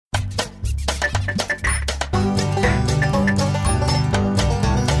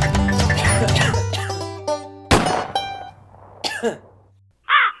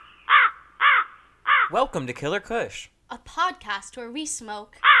Welcome to Killer Kush, a podcast where we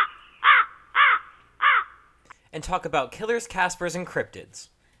smoke and talk about killers, Caspers, and cryptids.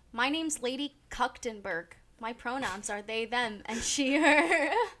 My name's Lady Cucktenberg. My pronouns are they, them, and she,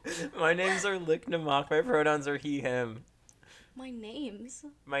 her. My names are Licknamock. My pronouns are he, him. My name's.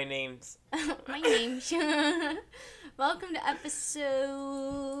 My name's... My name's. Welcome to episode...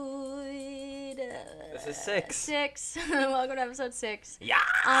 This is 6. 6. Welcome to episode 6.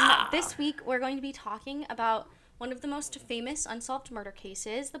 Yeah! This week we're going to be talking about one of the most famous unsolved murder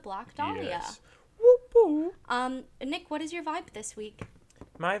cases, the Black Dahlia. Yes. Whoop, whoop. Nick, what is your vibe this week?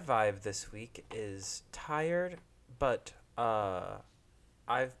 My vibe this week is tired, but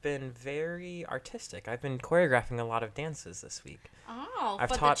I've been very artistic. I've been choreographing a lot of dances this week. Oh, I've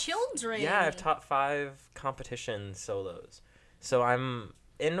for taught, the children. Yeah, I've taught 5 competition solos. So I'm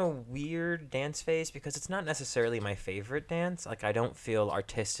in a weird dance phase because it's not necessarily my favorite dance. Like, I don't feel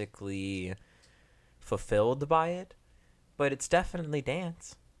artistically fulfilled by it, but it's definitely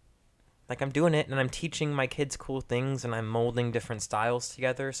dance. Like, I'm doing it, and I'm teaching my kids cool things, and I'm molding different styles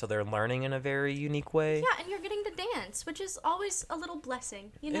together, so they're learning in a very unique way. Yeah, and you're getting to dance, which is always a little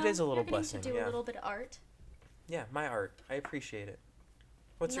blessing. You know, It is a little you're getting blessing, to do yeah. a little bit of art. Yeah, my art. I appreciate it.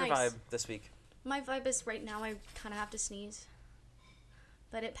 What's your Nice. vibe this week? My vibe is right now I kind of have to sneeze,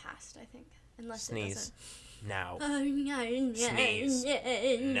 but it passed, I think, unless Sneeze. Now. it doesn't. Sneeze.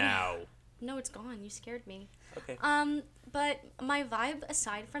 Now. No, it's gone. You scared me. Okay. But my vibe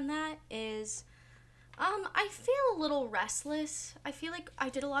aside from that is, I feel a little restless. I feel like I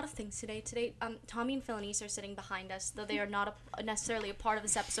did a lot of things today. Tommy and Philonise are sitting behind us, though they are not necessarily a part of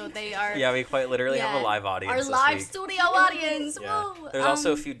this episode. They are. Yeah, we quite literally have a live audience Our this live week. studio audience. Yeah. Whoa. There's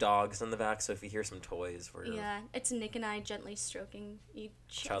also a few dogs in the back, so if you hear some toys, we're... Yeah, it's Nick and I gently stroking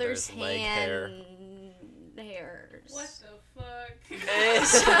each other's other's leg hair. hairs. What the fuck?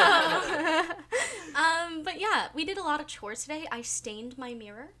 But yeah, we did a lot of chores today. I stained my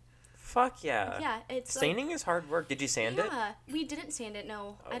mirror. Fuck yeah. Yeah, it's Staining is hard work. Did you sand it? Yeah, we didn't sand it.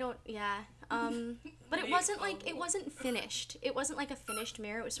 No, Oh. I don't. Yeah. But it wasn't like it wasn't finished. It wasn't like a finished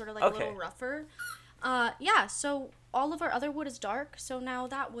mirror. It was sort of like a Okay. little rougher. Yeah. So all of our other wood is dark. So now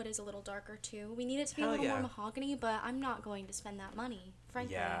that wood is a little darker too. We need it to be Hell a little yeah. more mahogany, but I'm not going to spend that money,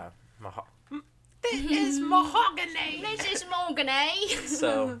 frankly. Yeah. This is mahogany. This is mahogany.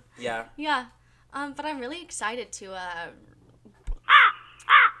 So, yeah. Yeah. But I'm really excited to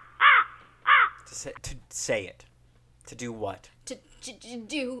To say it. To do what? to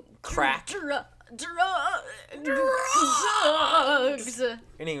do Crack. drugs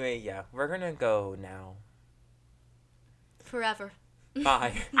Anyway, yeah. We're gonna go now. forever.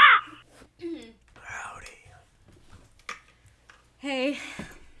 Bye. Howdy. Hey.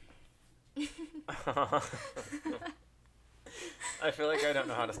 I feel like I don't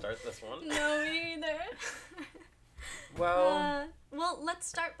know how to start this one. No, me either. Well... Well, let's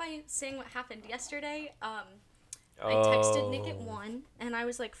start by saying what happened yesterday. I texted Nick at 1, and I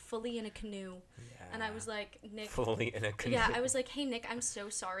was like fully in a canoe. Yeah. And I was like, Nick. Fully in a canoe. Yeah, I was like, hey, Nick, I'm so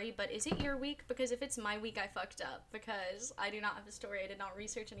sorry, but is it your week? Because if it's my week, I fucked up. Because I do not have a story, I did not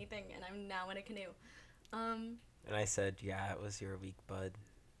research anything, and I'm now in a canoe. And I said, yeah, it was your week, bud.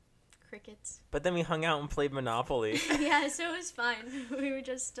 Crickets. But then we hung out and played Monopoly. Yeah, so it was fine. We were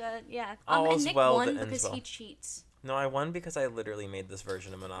just, yeah. All's And Nick well won that ends because well. he cheats. No, I won because I literally made this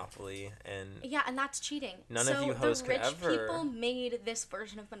version of Monopoly, and Yeah, and that's cheating. None of you hosts the could rich ever- people made this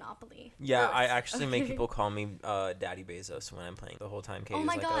version of Monopoly. yeah, I Earth. actually make people call me Daddy Bezos when I'm playing the whole time. Oh Katie's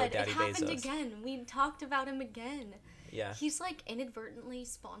my like, god, Daddy it happened Bezos. again. We talked about him again. Yeah. He's like inadvertently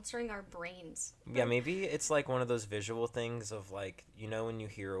sponsoring our brains. Yeah, maybe it's like one of those visual things of like, you know, when you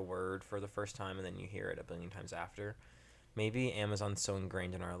hear a word for the first time and then you hear it a billion times after. Maybe Amazon's so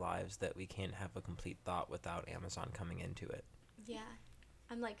ingrained in our lives that we can't have a complete thought without Amazon coming into it. Yeah.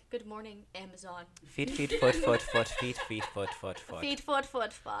 I'm like, good morning, Amazon. Feet, feet, foot, foot, foot, feet, feet, foot, foot, foot. Feet, foot,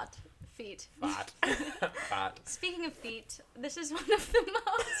 foot, foot. Feet. Fat. Fat. Speaking of feet, this is one of the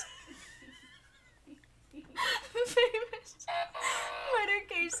most famous murder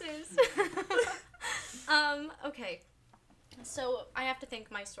cases. Okay. So I have to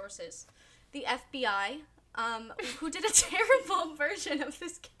thank my sources. The FBI, who did a terrible version of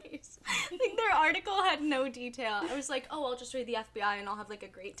this case. I think their article had no detail. I was like, oh, I'll just read the FBI and I'll have like a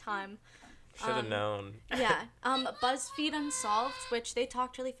great time. Should have known. Yeah. BuzzFeed Unsolved, which they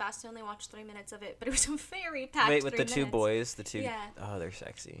talked really fast. I only watched 3 minutes of it, but it was a very packed Wait, with 3 the 2 minutes. boys, the 2... Yeah. Oh, they're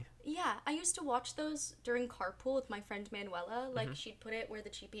sexy. Yeah, I used to watch those during carpool with my friend Manuela. Like, she'd put it where the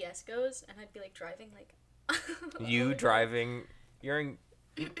GPS goes, and I'd be, like, driving, like... You driving... You're in...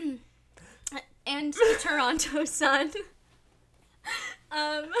 And the Toronto Sun.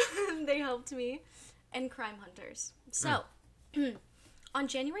 They helped me. and crime hunters. So, on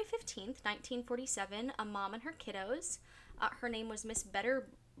January 15th, 1947, a mom and her kiddos, her name was Miss Better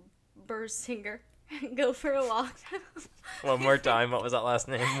Bursinger, go for a walk. One more time. What was that last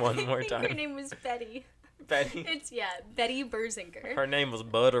name? One more I think her time. name was Betty. Betty. It's, Betty Bursinger. Her name was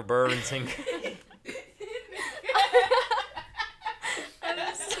Butter Burnsing.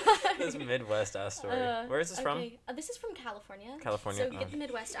 I'm sorry. This Midwest ass story. Where is this from? This is from California. California. So get the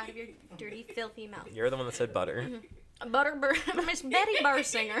Midwest out of your dirty, filthy mouth. You're the one that said butter. Miss Betty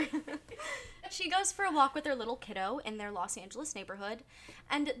Bursinger. She goes for a walk with her little kiddo in their Los Angeles neighborhood,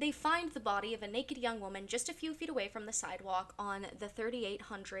 and they find the body of a naked young woman just a few feet away from the sidewalk on the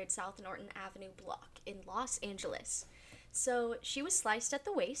 3800 South Norton Avenue block in Los Angeles. So she was sliced at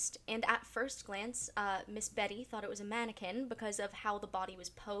the waist, and at first glance, Miss Betty thought it was a mannequin because of how the body was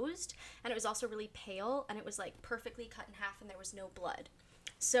posed, and it was also really pale, and it was like perfectly cut in half, and there was no blood.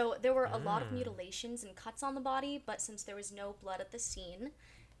 So there were a lot of mutilations and cuts on the body, but since there was no blood at the scene,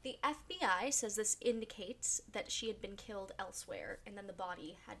 the FBI says this indicates that she had been killed elsewhere, and then the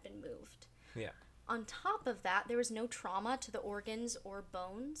body had been moved. Yeah. On top of that, there was no trauma to the organs or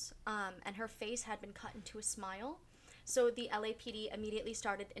bones, and her face had been cut into a smile. So the LAPD immediately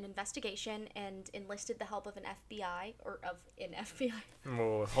started an investigation and enlisted the help of an FBI.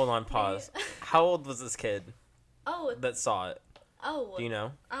 Oh, hold on, pause. How old was this kid Oh, that saw it? oh. Do you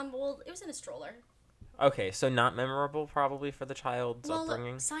know? Well, it was in a stroller. Okay, so not memorable probably for the child's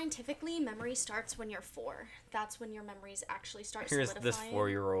upbringing. Scientifically, memory starts when you're 4. That's when your memories actually start Here's solidifying. this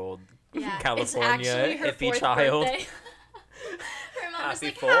 4-year-old Yeah, California it's actually her hippie 4th child. birthday. Her mom was Happy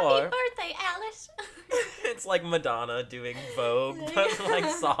like, 4. "Happy birthday, Alice." It's like Madonna doing Vogue, but like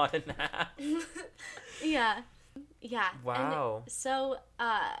sawed in half. Yeah. Wow. And so,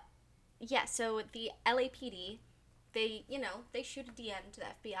 so the LAPD, they shoot a DM to the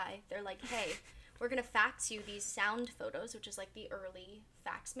FBI. They're like, hey, we're going to fax you these sound photos, which is like the early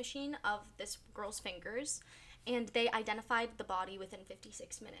fax machine of this girl's fingers. And they identified the body within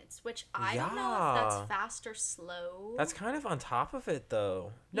 56 minutes, which I don't know if that's Yeah. fast or slow. That's kind of on top of it,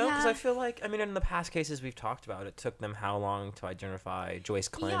 though. No, because Yeah. I feel like, I mean, in the past cases we've talked about, it took them how long to identify Joyce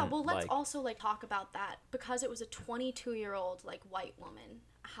Clinton? Yeah, well, let's like, also talk about that because it was a 22-year-old white woman.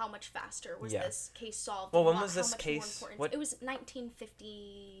 How much faster was Yeah. this case solved? Well, and when was how this much more case- important- what- It was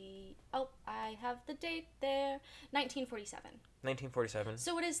 1950. Oh, I have the date there. 1947. 1947.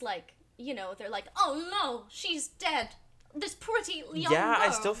 So it is they're like, oh no, she's dead. This pretty young Yeah, I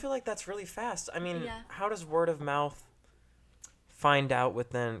girl. still feel like that's really fast. I mean, Yeah. how does word of mouth find out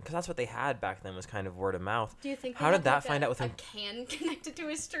within? Because that's what they had back then was kind of word of mouth. Do you think? How they did had, that find out within? a can connected to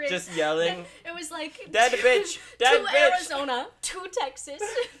a string? Just yelling, It was like "Dead bitch, dead to bitch." Arizona, to Texas,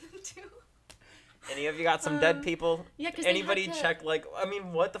 to. Any of you got some dead people? Yeah, 'cause they Anybody had to- check? I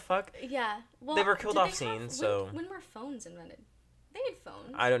mean, what the fuck? Yeah. Well, They were killed did off they have- scene, so- when were phones invented? They had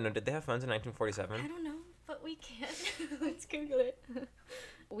phones. I don't know. Did they have phones in I 1947? don't know, but we can't. Let's Google it.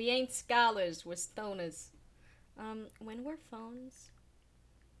 We ain't scholars, we're stoners. When were phones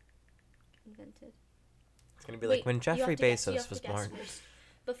invented? It's gonna be like when you Jeffrey have to guess, you Bezos have was to guess born. first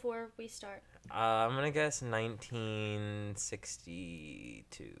before we start. I'm gonna guess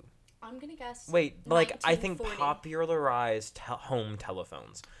 1962. I'm gonna guess. Wait, I think 1940. popularized home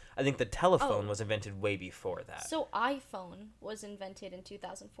telephones. I think the telephone Oh. was invented way before that. So iPhone was invented in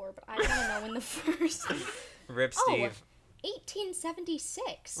 2004, but I want to know when the first. Rip Oh, Steve.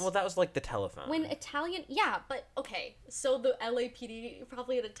 1876. Well, that was like the telephone. When Italian, yeah, but okay, so the LAPD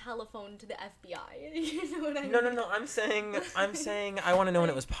probably had a telephone to the FBI. You know what I mean? No. I'm saying I want to know when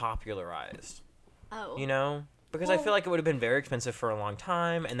it was popularized. Oh. You know, because I Well- feel like it would have been very expensive for a long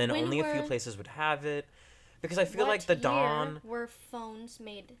time, and then When only a few were- places would have it. Because I feel What like the year dawn, were phones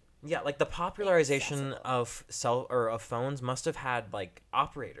made? yeah, like the popularization Accessible. of phones must have had like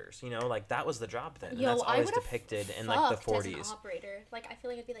operators. You know, like that was the job then. And Yo, that's I always would've depicted in like the fucked as an 40s. operator. Like I feel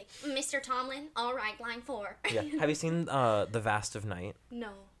like I'd be like, Mr. Tomlin, all right, line 4. Yeah. Have you seen The Vast of Night?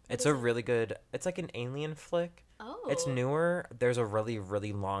 No. It's What a is it? really good. It's like an alien flick. Oh. It's newer. There's a really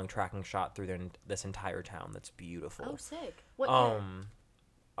really long tracking shot through this entire town that's beautiful. Oh, sick. What year?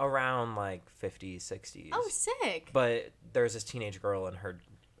 Around like 50s, 60s. Oh, sick. But there's this teenage girl and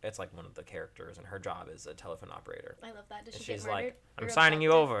it's like one of the characters and her job is a telephone operator. I love that. Did And she she's get murdered? like, I'm Or signing you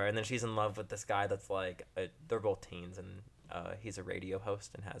abducted? over. And then she's in love with this guy that's like, they're both teens and he's a radio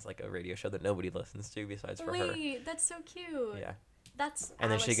host and has like a radio show that nobody listens to besides for her. Wait, that's so cute. Yeah. That's And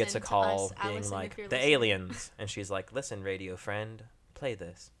then she gets a Allison to call us. being Allison, like, if you're the listening. aliens. And she's like, listen, radio friend, play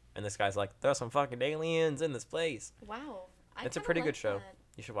this. And this guy's like, there's some fucking aliens in this place. Wow. It's a kinda pretty like good show. that.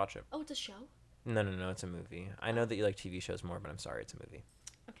 You should watch it. Oh, it's a show? No, it's a movie. I know that you like TV shows more, but I'm sorry, it's a movie.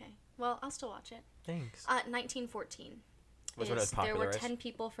 Okay. Well, I'll still watch it. Thanks. 1914. Was when it was There were popularized. 10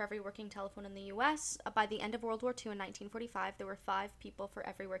 people for every working telephone in the U.S. By the end of World War II in 1945, there were 5 people for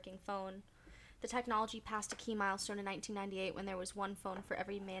every working phone. The technology passed a key milestone in 1998 when there was 1 phone for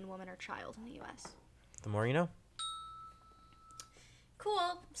every man, woman, or child in the U.S. The more you know.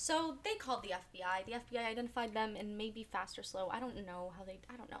 Cool. So they called the FBI. The FBI identified them and maybe fast or slow. I don't know.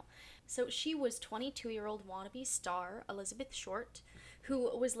 So she was 22-year-old wannabe star Elizabeth Short,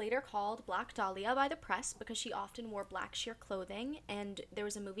 who was later called Black Dahlia by the press because she often wore black sheer clothing. And there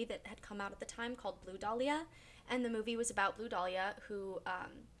was a movie that had come out at the time called Blue Dahlia. And the movie was about Blue Dahlia, who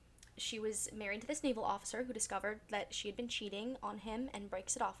she was married to this naval officer who discovered that she had been cheating on him and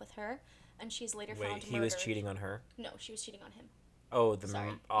breaks it off with her. And she's later found Wait, murdered. he was cheating on her? No, she was cheating on him. Oh, the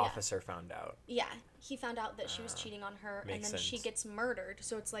Sorry, officer found out. Yeah, he found out that she was cheating on her, and makes then she sense. gets murdered.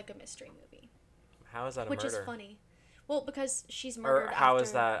 So it's like a mystery movie, How is that a which murder? is funny. Well, because she's murdered. Or how after...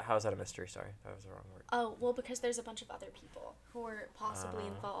 is that a mystery? Sorry, that was the wrong word. Oh, well, because there's a bunch of other people who are possibly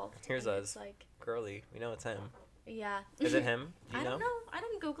involved. Here's and us. It's like, Girly, we know it's him. yeah. Is it him? Do you I don't know. I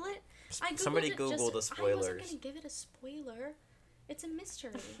didn't Google it. I Googled Somebody it Google the I spoilers. wasn't gonna give it a spoiler. It's a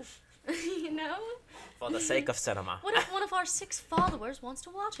mystery. You know? For the sake of cinema. What if one of our 6 followers wants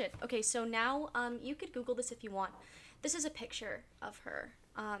to watch it? Okay, so now you could Google this if you want. This is a picture of her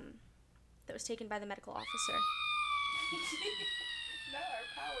that was taken by the medical officer.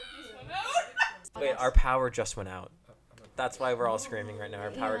 Wait, our power just went out. That's why we're all screaming right now.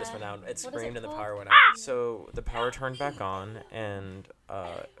 Our power just Yeah. went out. It What is screamed it and the called? power went out. So the power turned back on, and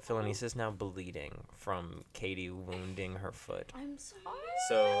Philonis is now bleeding from Katie wounding her foot. I'm sorry.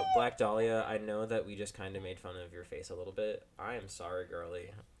 So, Black Dahlia, I know that we just kind of made fun of your face a little bit. I am sorry,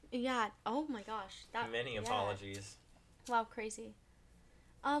 girly. Yeah. Oh my gosh. Many apologies. Wow, crazy.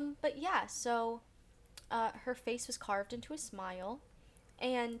 But yeah, so her face was carved into a smile,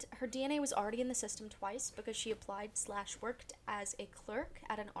 and her DNA was already in the system twice because she applied/worked as a clerk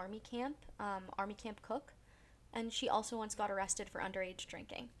at an army camp cook, and she also once got arrested for underage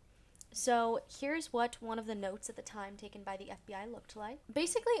drinking. So here's what one of the notes at the time taken by the FBI looked like.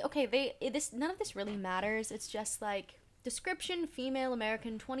 Basically, okay, none of this really matters. It's just like description: female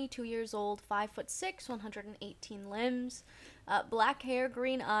American, 22 years old, 5'6", 118 limbs, black hair,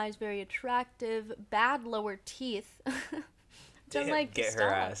 green eyes, very attractive, bad lower teeth. I'm like, Get her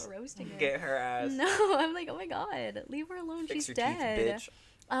stop ass. roasting her. Get her ass. No, I'm like, oh my god, leave her alone. Fix She's your dead. teeth,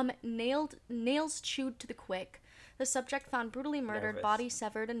 bitch. Nails chewed to the quick. The subject found brutally murdered, Nervous. body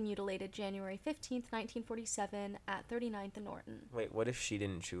severed and mutilated January 15th, 1947 at 39th and Norton. Wait, what if she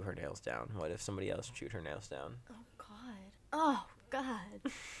didn't chew her nails down? What if somebody else chewed her nails down? Oh god. Oh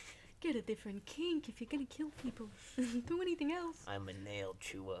god. Get a different kink if you're gonna kill people. Do anything else. I'm a nail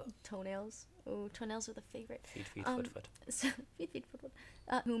chewer. Toenails. Oh, toenails are the favorite. Feet, Um, foot. So,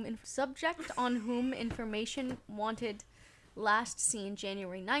 subject on whom information wanted last seen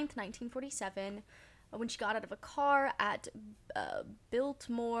January 9th, 1947, when she got out of a car at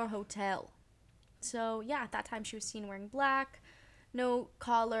Biltmore Hotel. So, yeah, at that time she was seen wearing black, no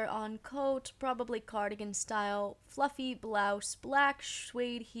collar on coat, probably cardigan style, fluffy blouse, black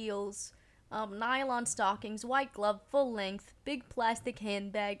suede heels, nylon stockings, white glove, full length, big plastic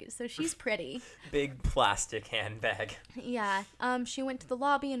handbag. So she's pretty. Big plastic handbag Yeah. She went to the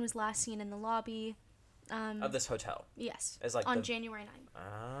lobby and was last seen in the lobby. of this hotel. Yes. It's like on the- January 9th.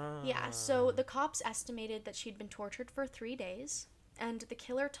 Ah. Yeah, so the cops estimated that she'd been tortured for 3 days, and the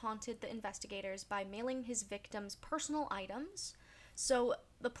killer taunted the investigators by mailing his victims personal items. So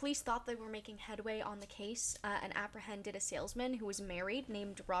the police thought they were making headway on the case and apprehended a salesman who was married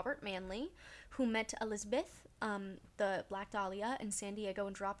named Robert Manley, who met Elizabeth, the Black Dahlia, in San Diego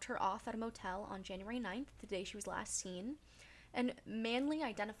and dropped her off at a motel on January 9th, the day she was last seen. And Manley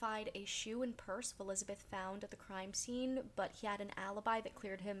identified a shoe and purse of Elizabeth found at the crime scene, but he had an alibi that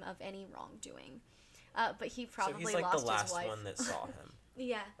cleared him of any wrongdoing. But he probably So he's like lost the last his wife. one that saw him.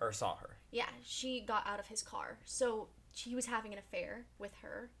 Yeah. Or saw her. Yeah, she got out of his car. So he was having an affair with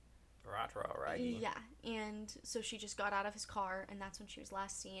her. Right. Yeah, and so she just got out of his car, and that's when she was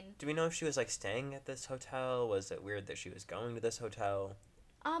last seen. Do we know if she was like staying at this hotel? Was it weird that she was going to this hotel?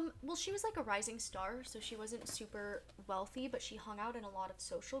 Well, she was like a rising star, so she wasn't super wealthy, but she hung out in a lot of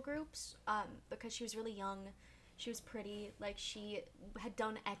social groups, because she was really young. She was pretty, like, she had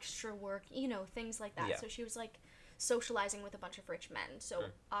done extra work, you know, things like that. Yeah. So she was, like, socializing with a bunch of rich men. So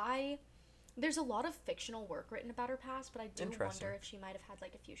there's a lot of fictional work written about her past, but I do Interesting. wonder if she might have had,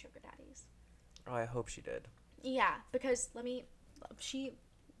 like, a few sugar daddies. Oh, I hope she did. Yeah, because let me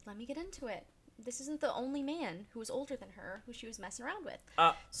get into it. This isn't the only man who was older than her who she was messing around with.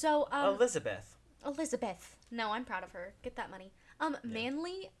 Uh, So, Elizabeth. Elizabeth. No, I'm proud of her. Get that money.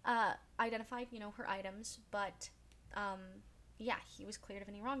 Manley identified, her items, but yeah, he was cleared of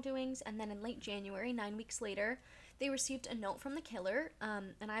any wrongdoings. And then in late January, 9 weeks later, they received a note from the killer.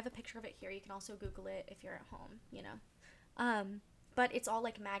 And I have a picture of it here. You can also Google it if you're at home, But it's all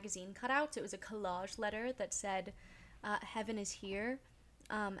like magazine cutouts. It was a collage letter that said, "Heaven is here."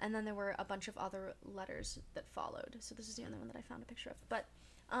 And then there were a bunch of other letters that followed. So this is the only one that I found a picture of. But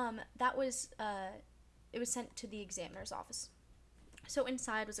that was, it was sent to the examiner's office. So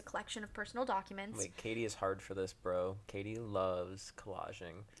inside was a collection of personal documents. Wait, Katie is hard for this, bro. Katie loves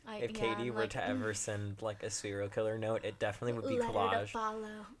collaging. If Yeah, Katie I'm were like, to ever send like a serial killer note, it definitely would be letter to collage.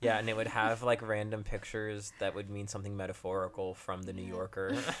 follow. Yeah, and it would have like random pictures that would mean something metaphorical from the New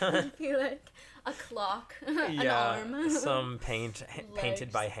Yorker. It'd be like a clock, an Yeah, arm. some painted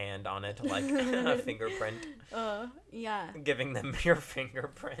Legs. by hand on it, like a fingerprint, Yeah. giving them your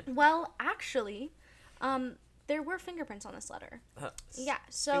fingerprint. Well, actually, there were fingerprints on this letter. Yeah,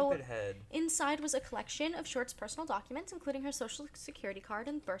 so Stupid head. inside was a collection of Short's personal documents, including her social security card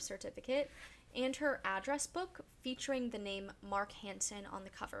and birth certificate, and her address book featuring the name Mark Hansen on the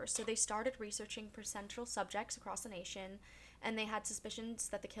cover. So they started researching potential subjects across the nation, and they had suspicions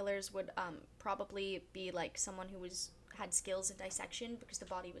that the killers would probably be like someone who had skills in dissection because the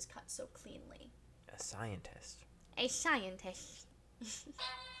body was cut so cleanly. A scientist. A scientist.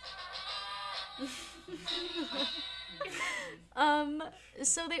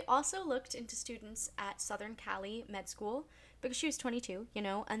 So they also looked into students at Southern Cali Med School because she was 22,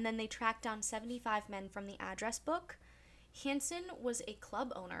 and then they tracked down 75 men from the address book. Hansen was a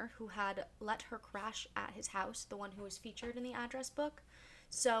club owner who had let her crash at his house, the one who was featured in the address book.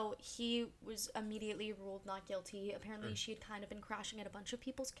 So he was immediately ruled not guilty. Apparently, she had kind of been crashing at a bunch of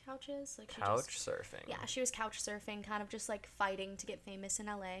people's couches. Like Couch surfing. Yeah, she was couch surfing, kind of just like fighting to get famous in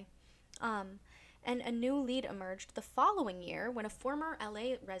LA. And a new lead emerged the following year when a former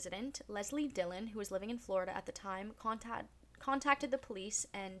LA resident, Leslie Dillon, who was living in Florida at the time, contacted the police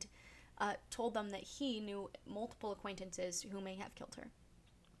and told them that he knew multiple acquaintances who may have killed her.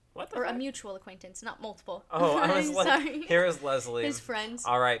 What the Or a fuck? mutual acquaintance, not multiple. Oh, I was like, Sorry. here's Leslie. His friends.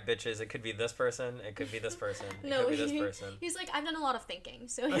 All right, bitches. It could be this person. It could be this person. It could be this person. He's like, I've done a lot of thinking,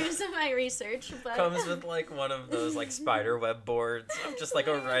 so here's my research. But Comes with like one of those like spider web boards of just like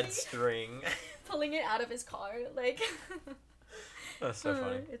a red string. pulling it out of his car, like. That's so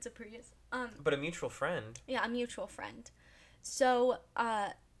funny. It's a Prius. But a mutual friend. Yeah, a mutual friend. So,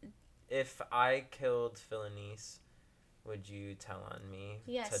 If I killed Philanice, would you tell on me?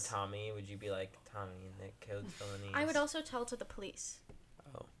 Yes. To Tommy, would you be like, Tommy, Nick killed Philanice? I would also tell to the police.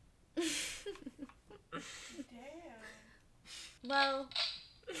 Oh. Damn. Well,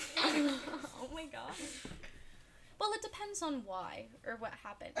 oh my god. Well, it depends on why or what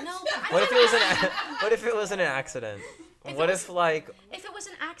happened. No, but What if it was what if it was an accident? If it What was- if like if it was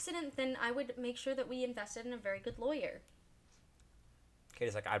an accident, then I would make sure that we invested in a very good lawyer.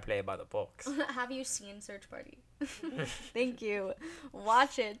 Katie's like, I'd play it by the books. Have you seen Search Party? Thank you.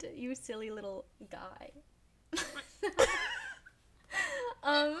 Watch it, you silly little guy.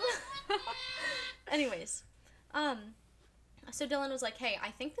 Anyways, so Dylan was like, hey, I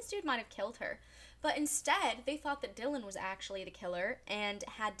think this dude might have killed her. But instead, they thought that Dylan was actually the killer and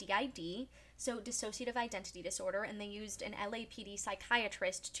had DID, so dissociative identity disorder, and they used an LAPD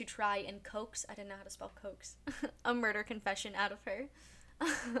psychiatrist to try and coax, I didn't know how to spell coax, a murder confession out of her.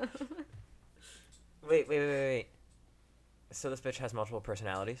 Wait. So this bitch has multiple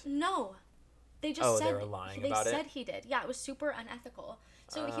personalities? No. They just Oh, said they were lying they about it? said he did. Yeah, it was super unethical.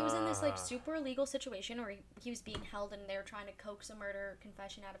 So he was in this like super illegal situation where he was being held and they were trying to coax a murder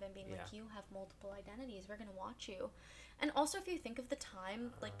confession out of him, being like, Yeah. you have multiple identities, we're gonna watch you. And also if you think of the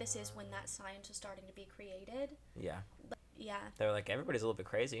time, like this is when that science was starting to be created. Yeah. Yeah. They were like, everybody's a little bit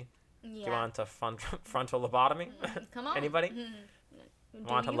crazy. Yeah. Do you want a frontal lobotomy? Come on. Anybody? Do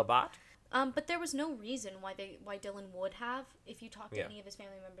Want a you? lobot? But there was no reason why Dylan would have. If you talked to Yeah. any of his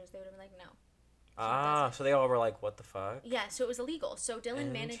family members, they would have been like, no. Ah, so they all were like, what the fuck? Yeah, so it was illegal. So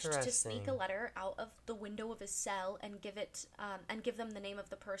Dylan managed to sneak a Interesting. letter out of the window of his cell and give them the name of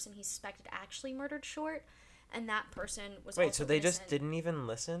the person he suspected actually murdered Short, and that person was Wait, also so they just innocent. didn't even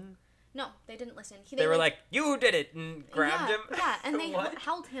listen? No, they didn't listen. They were like, you did it, and grabbed yeah, him? Yeah, and they What?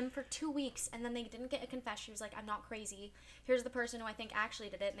 held him for 2 weeks, and then they didn't get a confession. He was like, I'm not crazy. Here's the person who I think actually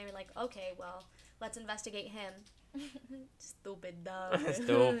did it. And they were like, okay, well, let's investigate him. Stupid dog.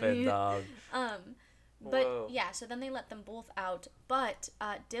 Stupid dog. But Whoa. yeah, so then they let them both out. But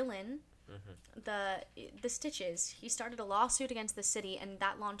Dylan, the Stitches, he started a lawsuit against the city, and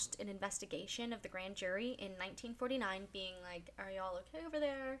that launched an investigation of the grand jury in 1949, being like, "Are y'all okay over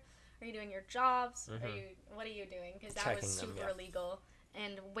there? Are you doing your jobs? Mhm. What are you doing? Because that Checking was them, super yeah. illegal.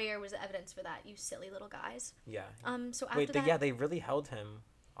 And where was the evidence for that? You silly little guys. Yeah. So after Wait, that, yeah, they really held him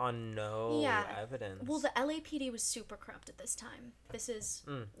on no Yeah. evidence. well, the LAPD was super corrupt at this time.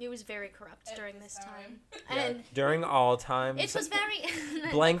 Mm. It was very corrupt At during this this time. Yeah, And during all times. it was very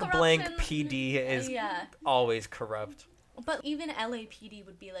blank blank corruption- PD is Yeah. always corrupt. But even LAPD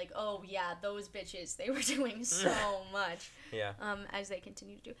would be like, oh yeah, those bitches, they were doing so much. Yeah. As they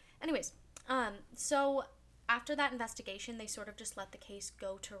continue to do. Anyways, so after that investigation, they sort of just let the case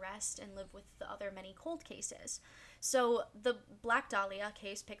go to rest and live with the other many cold cases. So the Black Dahlia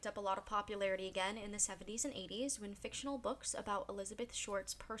case picked up a lot of popularity again in the 70s and 80s when fictional books about Elizabeth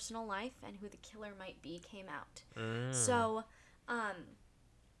Short's personal life and who the killer might be came out. Mm. So,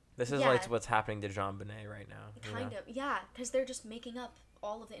 This is yeah. like what's happening to Jean Bonnet right now. you kind know? of, yeah, because they're just making up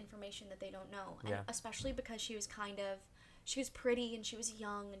all of the information that they don't know. And Yeah. especially because she was she was pretty and she was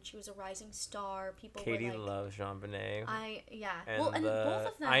young and she was a rising star. People Katie were like, loves Jean Bonnet. and both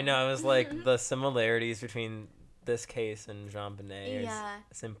of them. I know, it was like the similarities between this case and Jean Bonnet Yeah.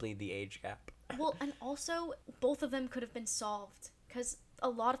 is simply the age gap. Well, and also, both of them could have been solved because a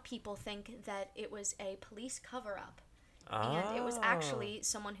lot of people think that it was a police cover-up. And it was Oh. actually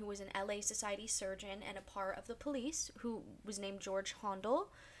someone who was an LA Society surgeon and a part of the police who was named George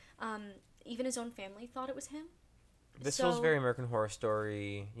Hondel. Even his own family thought it was him. This So- feels very American Horror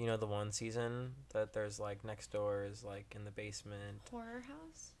Story. You know the one season that there's like next door is like in the basement. Horror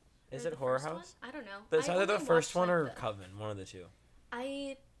House? Is Or it the Horror first one? House? I don't know. It's I either the only first watched, one like, or Coven, one of the two.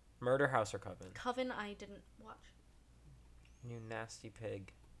 I Murder House or Coven. Coven I didn't watch. You nasty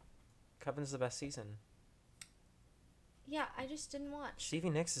pig. Coven's the best season. Yeah, I just didn't watch. Stevie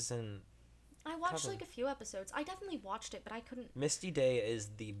Nicks is in. I watched Coven. like a few episodes. I definitely watched it, but I couldn't. Misty Day is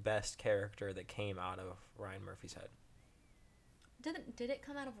the best character that came out of Ryan Murphy's head. Did it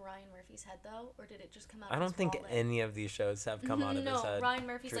come out of Ryan Murphy's head though, or did it just come out? I of don't his think wallet? any of these shows have come out of no, his head. Ryan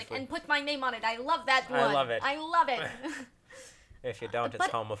Murphy's truthfully. like, and put my name on it. I love that one. I love it. I love it. If you don't, it's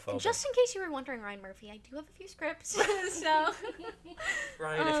But homophobic. Just in case you were wondering, Ryan Murphy, I do have a few scripts. So,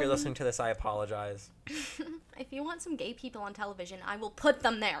 Ryan, if you're listening to this, I apologize. if you want some gay people on television, I will put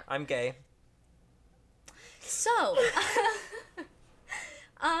them there. I'm gay. So,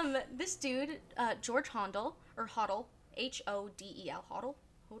 this dude, George Hondel, or Hodel, Hodel, Hodel,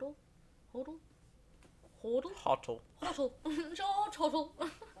 Hodel, Hodel, Hodel, Hottle. Hodel, George Hodel.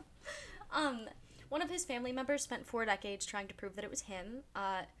 One of his family members spent 4 decades trying to prove that it was him.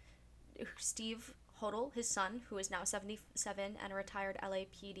 Steve Hodel, his son, who is now 77 and a retired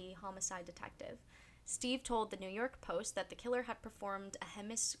LAPD homicide detective. Steve told the New York Post that the killer had performed a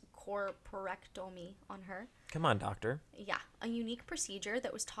hemicorporectomy on her. Come on, doctor. Yeah, a unique procedure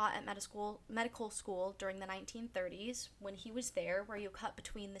that was taught at medical school during the 1930s when he was there, where you cut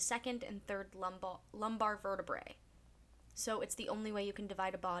between the second and third lumbar vertebrae. So it's the only way you can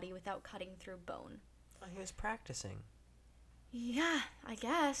divide a body without cutting through bone. Oh, he was practicing. Yeah, I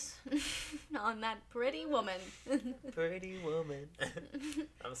guess. On that pretty woman. Pretty woman.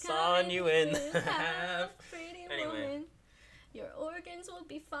 I'm sawing you in half. Pretty Anyway. woman. Your organs will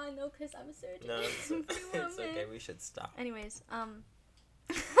be fine though, because I'm a surgeon. No, it's, Pretty it's woman. okay. We should stop. Anyways,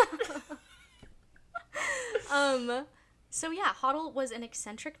 so yeah, Hodel was an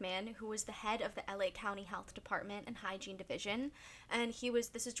eccentric man who was the head of the LA County Health Department and Hygiene Division, and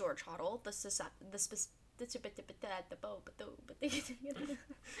this is George Hodel, the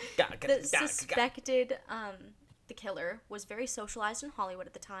suspected, the killer was very socialized in Hollywood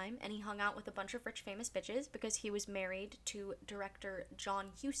at the time, and he hung out with a bunch of rich famous bitches because he was married to director John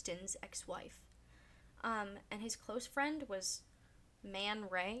Huston's ex-wife. And his close friend was Man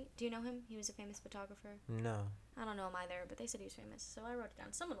Ray. Do you know him? He was a famous photographer. No. I don't know him either, but they said he was famous, so I wrote it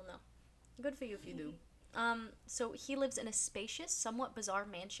down. Someone will know. Good for you if you do. So he lives in a spacious, somewhat bizarre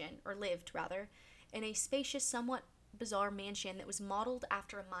mansion, or lived, rather, in a spacious, somewhat bizarre mansion that was modeled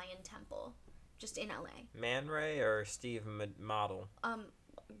after a Mayan temple, just in LA. Man Ray or Steve Model?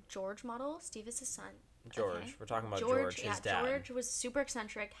 George Model, Steve is his son. George. Okay. We're talking about George, his dad. George was super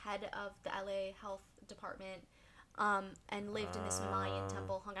eccentric, head of the LA Health Department, and lived in this Mayan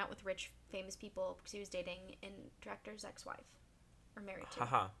temple, hung out with rich, famous people because he was dating a director's ex-wife, or married to.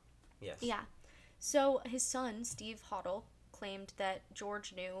 Haha. Yes. Yeah. So his son, Steve Hodel, claimed that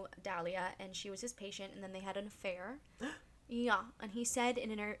George knew Dahlia and she was his patient, and then they had an affair. Yeah, and he said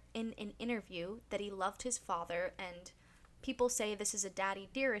in an interview that he loved his father, and people say this is a daddy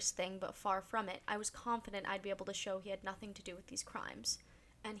dearest thing, but far from it. I was confident I'd be able to show he had nothing to do with these crimes.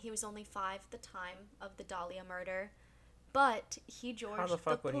 And he was only 5 at the time of the Dahlia murder. But How the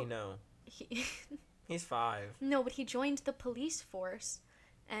fuck would he know? He's 5. No, but he joined the police force,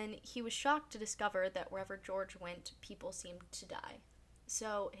 and he was shocked to discover that wherever George went, people seemed to die.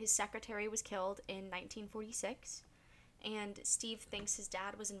 So his secretary was killed in 1946, and Steve thinks his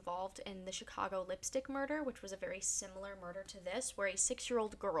dad was involved in the Chicago lipstick murder, which was a very similar murder to this, where a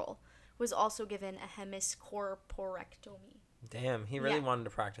 6-year-old girl was also given a hemicorporectomy. Damn, he really Yeah. wanted to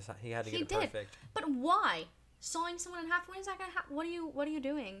practice that. He had to get He it did. perfect. But why? Sawing someone in half? When is that gonna happen? What are you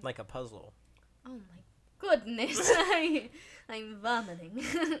doing? Like a puzzle. Oh my goodness. I'm vomiting.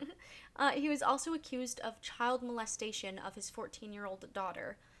 He was also accused of child molestation of his 14-year-old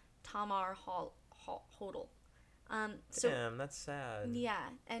daughter, Tamar Hodel. Damn, that's sad. Yeah,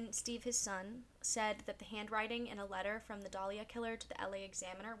 and Steve, his son, said that the handwriting in a letter from the Dahlia killer to the LA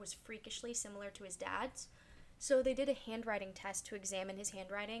Examiner was freakishly similar to his dad's. So they did a handwriting test to examine his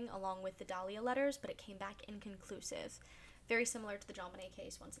handwriting along with the Dahlia letters, but it came back inconclusive. Very similar to the John Bonet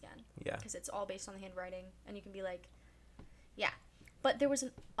case, once again. Yeah. Because it's all based on the handwriting, and you can be like, yeah. But there was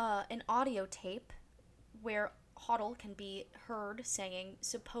an audio tape where Hodel can be heard saying,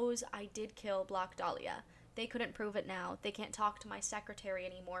 "Suppose I did kill Black Dahlia. They couldn't prove it now. They can't talk to my secretary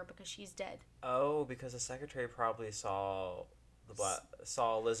anymore because she's dead." Oh, because the secretary probably saw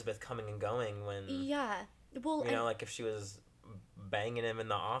saw Elizabeth coming and going when Yeah. Well, you know, like if she was banging him in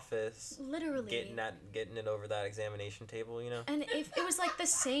the office, literally. getting it over that examination table, you know. And if it was like the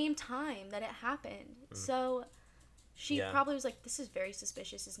same time that it happened, so she Yeah. probably was like, "This is very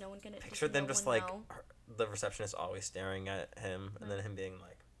suspicious. Is no one gonna Picture does them no just one like know?" the receptionist always staring at him, and then him being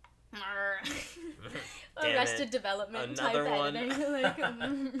like, Arrested it. Development Another type one.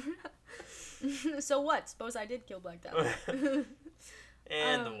 editing. Like, so what? Suppose I did kill Black Dahlia.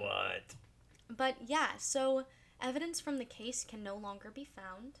 and what? But yeah, so evidence from the case can no longer be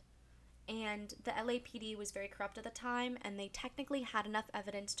found, and the LAPD was very corrupt at the time, and they technically had enough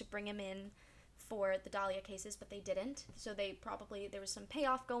evidence to bring him in for the Dahlia cases, but they didn't. So they probably, there was some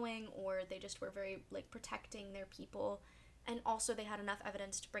payoff going, or they just were very, like, protecting their people, and also they had enough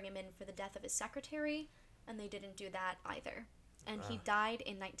evidence to bring him in for the death of his secretary, and they didn't do that either. And he died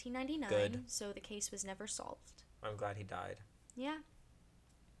in 1999, Good. so the case was never solved. I'm glad he died. Yeah.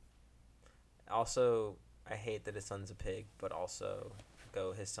 Also, I hate that his son's a pig, but also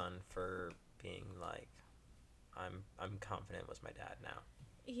go his son for being like, I'm confident was my dad now.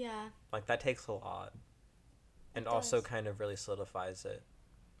 Yeah. Like that takes a lot, and It also does. kind of really solidifies it.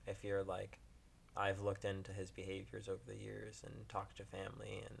 If you're like, I've looked into his behaviors over the years and talked to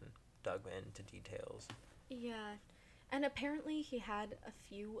family and dug into details. Yeah. And apparently he had a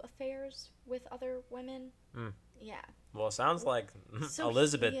few affairs with other women. Mm. Yeah. Well, it sounds like So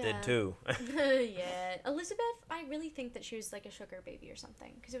Elizabeth yeah. did too. Yeah. Elizabeth, I really think that she was like a sugar baby or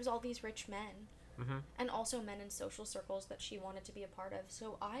something. Because it was all these rich men. Mm-hmm. And also men in social circles that she wanted to be a part of.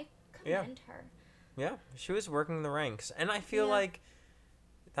 So I Yeah. commend her. Yeah, she was working the ranks, and I feel Yeah. like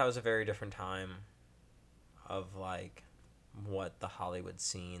that was a very different time of like what the Hollywood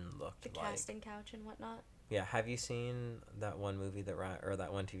scene looked The like. casting couch and whatnot. Yeah, have you seen that one movie or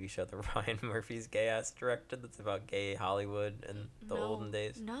that one TV show that Ryan Murphy's gay ass directed that's about gay Hollywood in the No. olden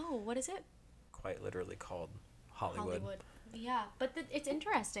days? No, what is it? Quite literally called Hollywood. Yeah, but it's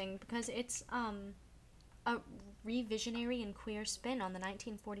interesting because it's a revisionary and queer spin on the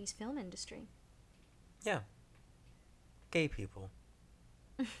 1940s film industry. Gay people.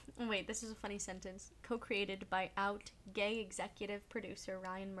 Wait, this is a funny sentence. Co-created by out gay executive producer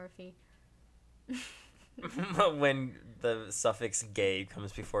Ryan Murphy. When the suffix gay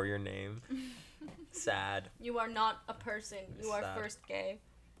comes before your name. Sad. You are not a person. You are Sad. first gay.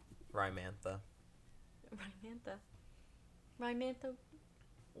 Rymantha. Rymantha.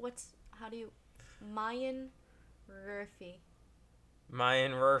 How do you... Mayan Murphy.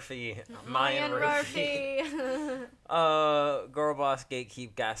 Mayan Murphy. Mayan Murphy. Girl boss,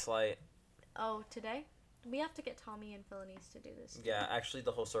 gatekeep, gaslight. Oh, today? We have to get Tommy and Philonise to do this. Yeah, actually,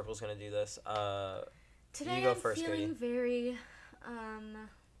 the whole circle's gonna do this. Today you go I'm first, feeling Katie. very,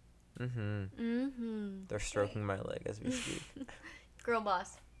 They're stroking my leg as we speak. girl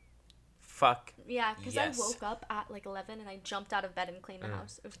boss. Fuck. Yeah, because Yes. I woke up at like 11 and I jumped out of bed and cleaned the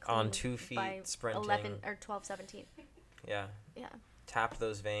house. It was On clean 2 feet, by sprinting. 11 or 12, 17. Yeah. Yeah. Tap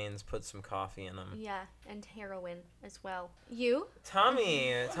those veins, put some coffee in them. Yeah, and heroin as well. You? Tommy!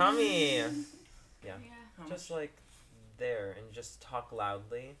 Yeah. Just like there and just talk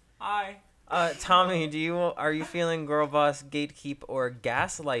loudly. Hi. Tommy, are you feeling girl boss, gatekeep, or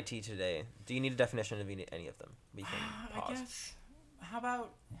gaslighty today? Do you need a definition of any of them? We can pause. I guess. How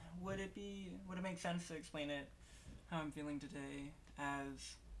about would it make sense to explain it how I'm feeling today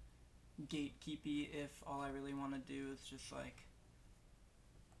as gatekeepy if all I really want to do is just like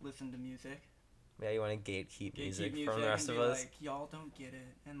listen to music? Yeah, you want to gatekeep music Gatekeep from the rest and of be us. like, y'all don't get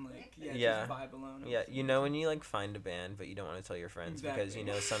it, and like, yeah, Yeah. just vibe alone. Yeah, you know when you like find a band but you don't want to tell your friends because you Exactly.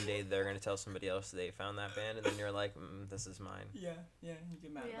 know someday they're gonna tell somebody else they found that band and then you're like, this is mine. Yeah, you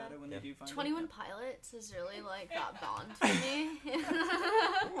get mad Yeah. about it when Yeah. they do find 21 it. Pilots is really like that bond for me.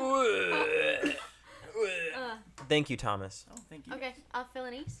 Thank you, Thomas. Oh, thank you. Okay,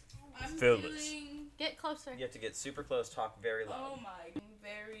 Philonise, I'm Phyllis. feeling, get closer. You have to get super close, talk very loud. oh my,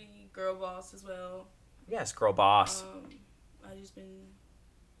 very girl boss as well. Yes, girl boss. I just been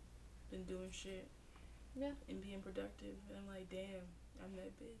doing shit. Yeah. And being productive. And I'm like, damn, I'm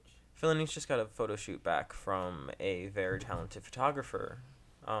that bitch. Philonise just got a photo shoot back from a very talented photographer.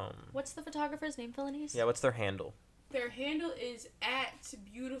 What's the photographer's name, Philonise? Yeah, what's their handle? Their handle is at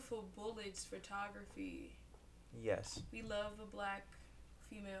Beautiful Bullets Photography. Yes. We love a black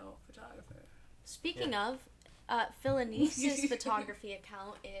female photographer. Speaking of, Philonise's photography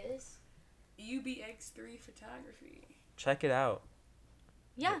account is... UBX3 Photography. Check it out.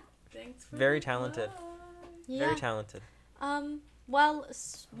 Yeah. Thanks for Very the talented. plug. Yeah. Very talented. Well,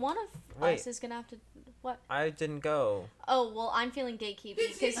 one of Wait. us is gonna have to... What? I didn't go. Oh, well, I'm feeling gatekeepy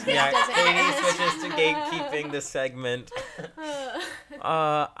because he Yeah, doesn't... Katie switches to gatekeeping this segment.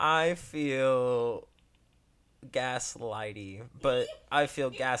 I feel gaslighty, but I feel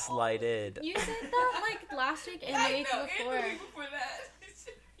gaslighted. You said that, like, last week and the week before. And the week before that.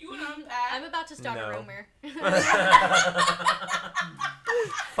 You went on that. I'm about to start No. a rumor.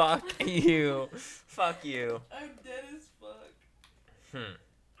 Fuck you. Fuck you. I'm dead as fuck.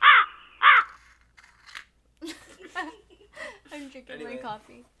 I'm drinking Anyway. my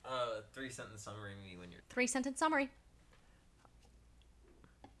coffee. 3-sentence summary me when you're... 3-sentence summary.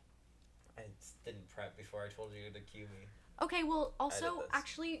 I didn't prep before I told you to cue me. Okay, well, also, this.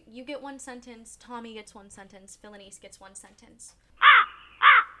 actually, you get 1 sentence, Tommy gets 1 sentence, Philonise gets 1 sentence.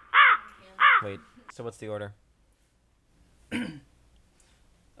 Wait, so what's the order?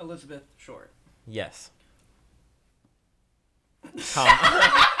 Elizabeth Short. Yes. Tom.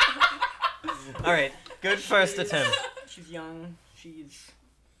 All right, good first attempt. She's young. She's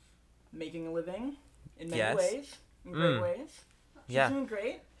making a living in many Yes. ways. In great Mm. ways. She's Yeah. doing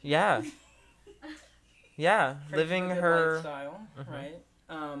great. Yeah. Yeah, Trying to living live a good her... lifestyle, Mhm. right?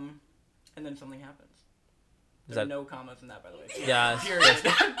 And then something happens. Is There's that... no commas in that, by the way. Yeah.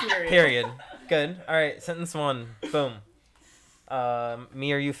 Period. Period. Good. All right, sentence 1. Boom.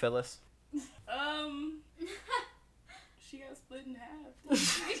 Me or you, Phyllis? She got split in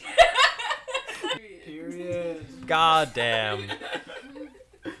half. Period. God damn.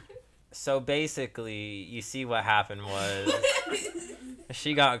 So basically, you see what happened was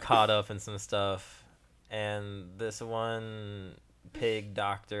she got caught up in some stuff, and this one pig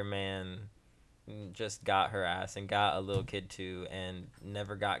doctor man just got her ass and got a little kid too, and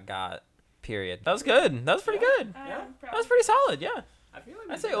never got. Period. That was good. That was pretty good. Yeah. That was pretty solid. Yeah. I feel like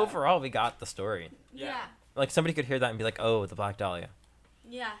we I'd say did that. overall we got the story. Yeah. Like somebody could hear that and be like, "Oh, the Black Dahlia."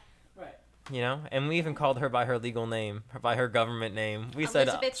 Yeah. Right. You know, and we even called her by her legal name, by her government name. We said,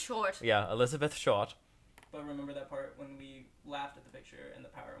 Elizabeth Short. yeah, Elizabeth Short. But remember that part when we laughed at the picture and the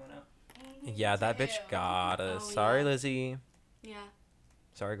power went out? Yeah, that bitch got us. Sorry, yeah. Lizzie. Yeah.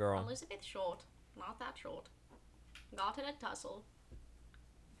 Sorry, girl. Elizabeth Short. Not that short. Got in a tussle.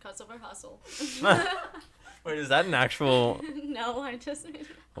 Because of her hustle. Wait, is that an actual? No, I just...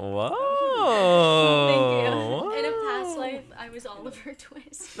 Whoa. Thank you. In a past life, I was Oliver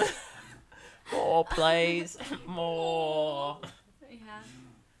Twist. More plays. More.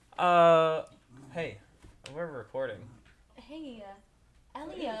 Yeah. Hey, we're recording. Hey, Been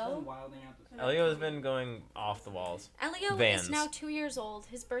Elio. wilding out this Elio has been going off the walls. Elio Vans. is now 2 years old.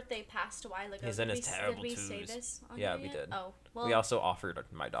 His birthday passed a while ago. He's in Did his we- terrible Did we say twos. this on Yeah, here we yet? did. Oh, well. We also offered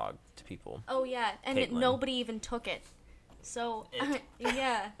my dog to people. Oh, yeah. And Caitlin. nobody even took it. So,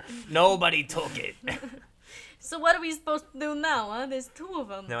 yeah. Nobody took it. So what are we supposed to do now, huh? There's 2 of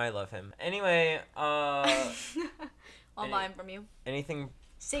them. No, I love him. Anyway, I'll any- buy them from you. anything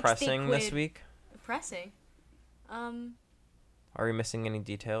 60 pressing quid. this week? Pressing? Are we missing any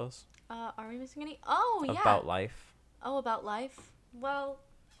details Are we missing any? Oh, yeah. about life? Oh, about life? Well,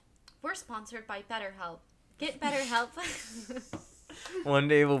 we're sponsored by BetterHelp. Get BetterHelp. One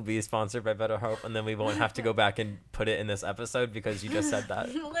day we'll be sponsored by BetterHelp, and then we won't have to go back and put it in this episode because you just said that.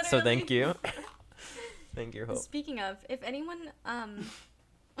 So thank you. Thank you, Hope. Speaking of, if anyone,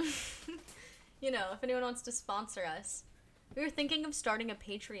 if anyone wants to sponsor us, we were thinking of starting a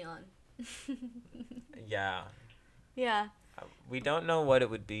Patreon. Yeah. Yeah. We don't know what it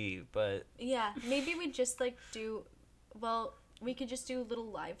would be, but Yeah. Maybe we just, we could just do little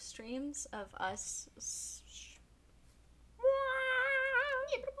live streams of us.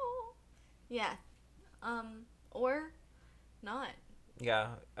 Yeah. Or not. Yeah.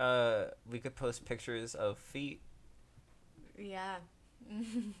 We could post pictures of feet. Yeah.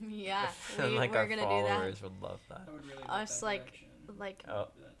 Yeah. And like we're our gonna do followers would love that. I would really like Us, that like- direction. Like, Oh,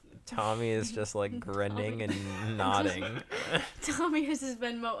 That's it. Tommy is just like grinning Tommy. and nodding, Tommy has his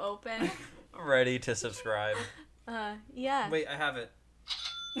Venmo open. ready to subscribe. Yeah. Wait, I have it.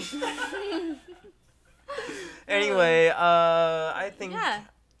 Anyway, I think Yeah.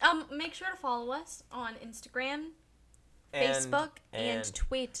 Make sure to follow us on Instagram, and- Facebook, and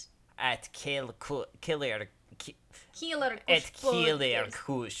tweet. at Killer Killer at Killer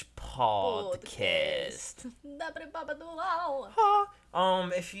Kush Podcast.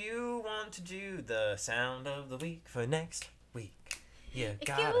 If you want to do the sound of the week for next week, you If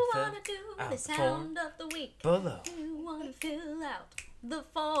gotta you fill wanna do out the the form sound of the week, below. you wanna fill out the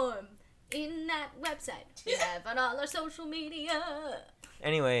form in that website. We have on all our social media.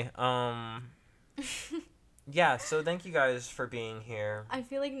 Anyway, yeah. So thank you guys for being here. I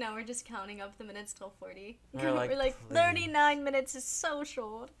feel like now we're just counting up the minutes till 40. We're like, please. 39 minutes is so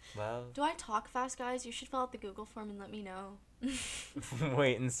short. Well, Do I talk fast, guys? You should fill out the Google form and let me know.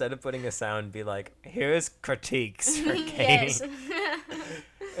 wait. Instead of putting a sound, be like, "Here's critiques for Katie," Yes.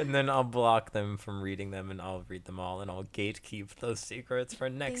 and then I'll block them from reading them, and I'll read them all, and I'll gatekeep those secrets for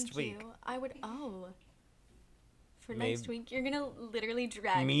next Thank week. You. I would. Oh. For Maybe- next week, you're gonna literally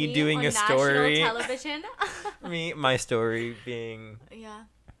drag Me me doing on a story. national television. My story being Yeah.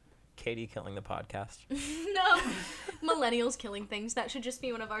 Katie killing the podcast. No. Millennials killing things. That should just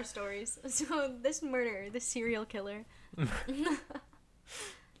be one of our stories. So this murder, this serial killer.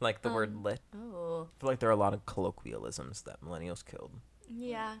 Like the word lit. Oh. I feel like there are a lot of colloquialisms that millennials killed.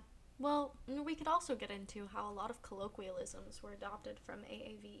 Yeah. Well, we could also get into how a lot of colloquialisms were adopted from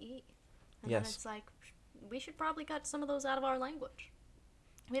AAVE. And then Yes. it's like, we should probably cut some of those out of our language.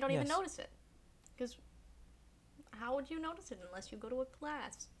 We don't even Yes. notice it. Because how would you notice it unless you go to a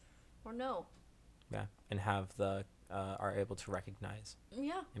class? Or no? Yeah, and have the are able to recognize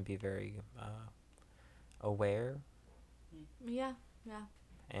Yeah. and be very aware Yeah. Yeah.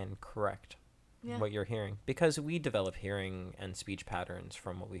 and correct Yeah. what you're hearing, because we develop hearing and speech patterns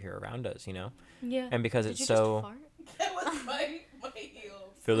from what we hear around us, you know, Yeah. and because Did it's you so just fart? That was my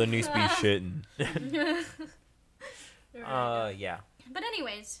heel. Philly needs to be shitting. Right. Yeah. But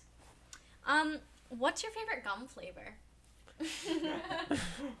anyways, what's your favorite gum flavor?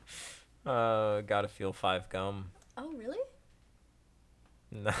 Gotta feel 5 gum. Oh, really?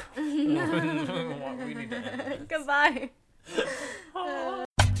 No. We need to end this. Goodbye.